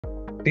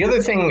The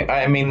other thing,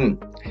 I mean,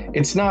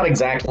 it's not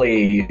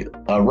exactly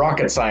a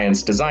rocket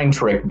science design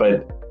trick,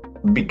 but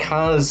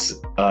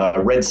because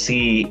Red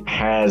Sea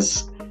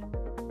has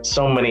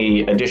so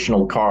many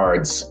additional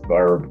cards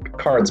or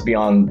cards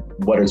beyond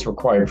what is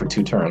required for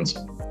 2 turns,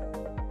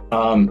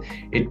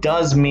 it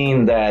does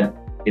mean that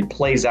it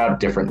plays out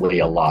differently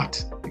a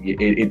lot.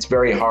 It's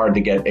very hard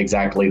to get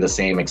exactly the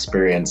same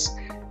experience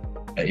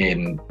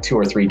in 2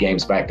 or 3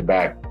 games back to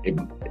back.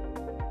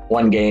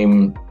 One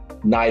game,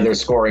 neither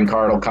scoring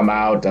card will come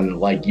out, and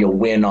like you'll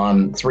win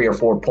on 3 or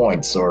 4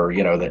 points, or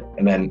that,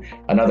 and then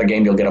another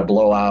game you'll get a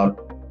blowout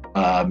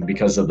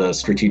because of the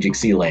strategic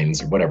sea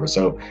lanes or whatever.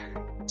 So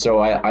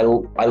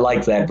I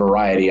like that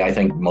variety. I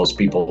think most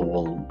people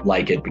will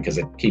like it because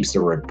it keeps the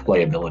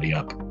replayability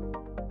up.